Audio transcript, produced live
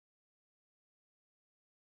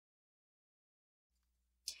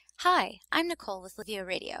Hi, I'm Nicole with Livio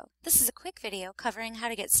Radio. This is a quick video covering how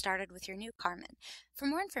to get started with your new Carmen. For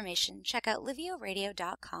more information, check out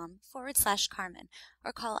livioradio.com/Carmen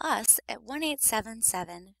or call us at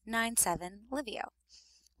 1-877-97-LIVIO.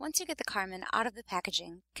 Once you get the Carmen out of the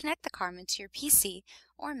packaging, connect the Carmen to your PC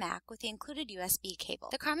or Mac with the included USB cable.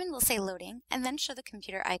 The Carmen will say loading and then show the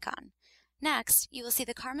computer icon. Next, you will see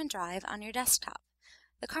the Carmen drive on your desktop.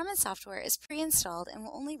 The Carmen software is pre-installed and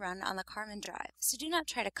will only run on the Carmen drive, so do not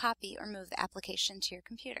try to copy or move the application to your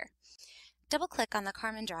computer. Double-click on the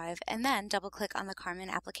Carmen drive and then double-click on the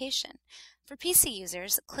Carmen application. For PC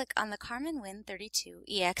users, click on the Carmen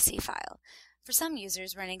Win32.exe file. For some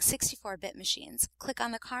users running 64-bit machines, click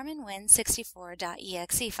on the Carmen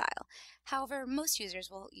Win64.exe file. However, most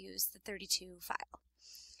users will use the 32 file.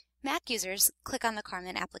 Mac users, click on the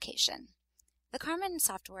Carmen application. The Carmen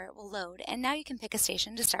software will load, and now you can pick a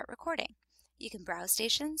station to start recording. You can browse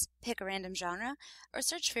stations, pick a random genre, or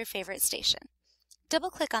search for your favorite station.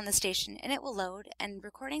 Double-click on the station and it will load, and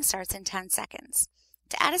recording starts in 10 seconds.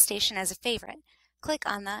 To add a station as a favorite, click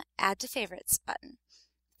on the Add to Favorites button.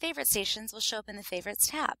 Favorite stations will show up in the Favorites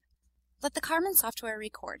tab. Let the Carmen software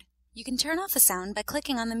record. You can turn off the sound by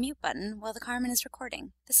clicking on the mute button while the Carmen is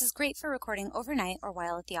recording. This is great for recording overnight or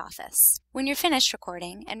while at the office. When you're finished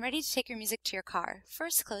recording and ready to take your music to your car,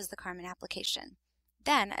 first close the Carmen application.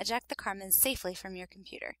 Then eject the Carmen safely from your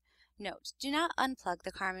computer. Note, do not unplug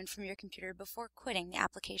the Carmen from your computer before quitting the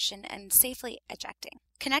application and safely ejecting.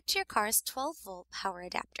 Connect to your car's 12-volt power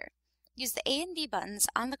adapter. Use the A and B buttons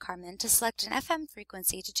on the Carmen to select an FM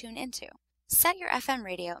frequency to tune into. Set your FM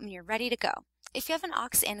radio and you're ready to go. If you have an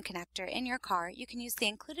aux-in connector in your car, you can use the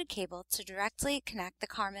included cable to directly connect the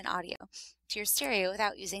Carmen audio to your stereo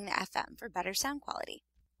without using the FM for better sound quality.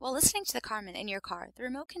 While listening to the Carmen in your car, the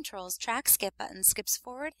remote control's track skip button skips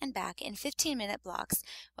forward and back in 15-minute blocks,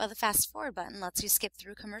 while the fast forward button lets you skip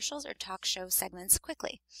through commercials or talk show segments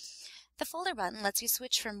quickly. The folder button lets you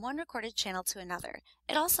switch from one recorded channel to another.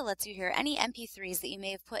 It also lets you hear any MP3s that you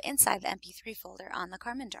may have put inside the MP3 folder on the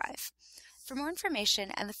Carmen drive. For more information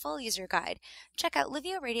and the full user guide, check out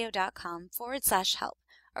livioradio.com/help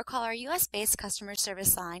or call our US-based customer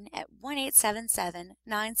service line at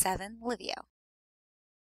 1-877-97-LIVIO.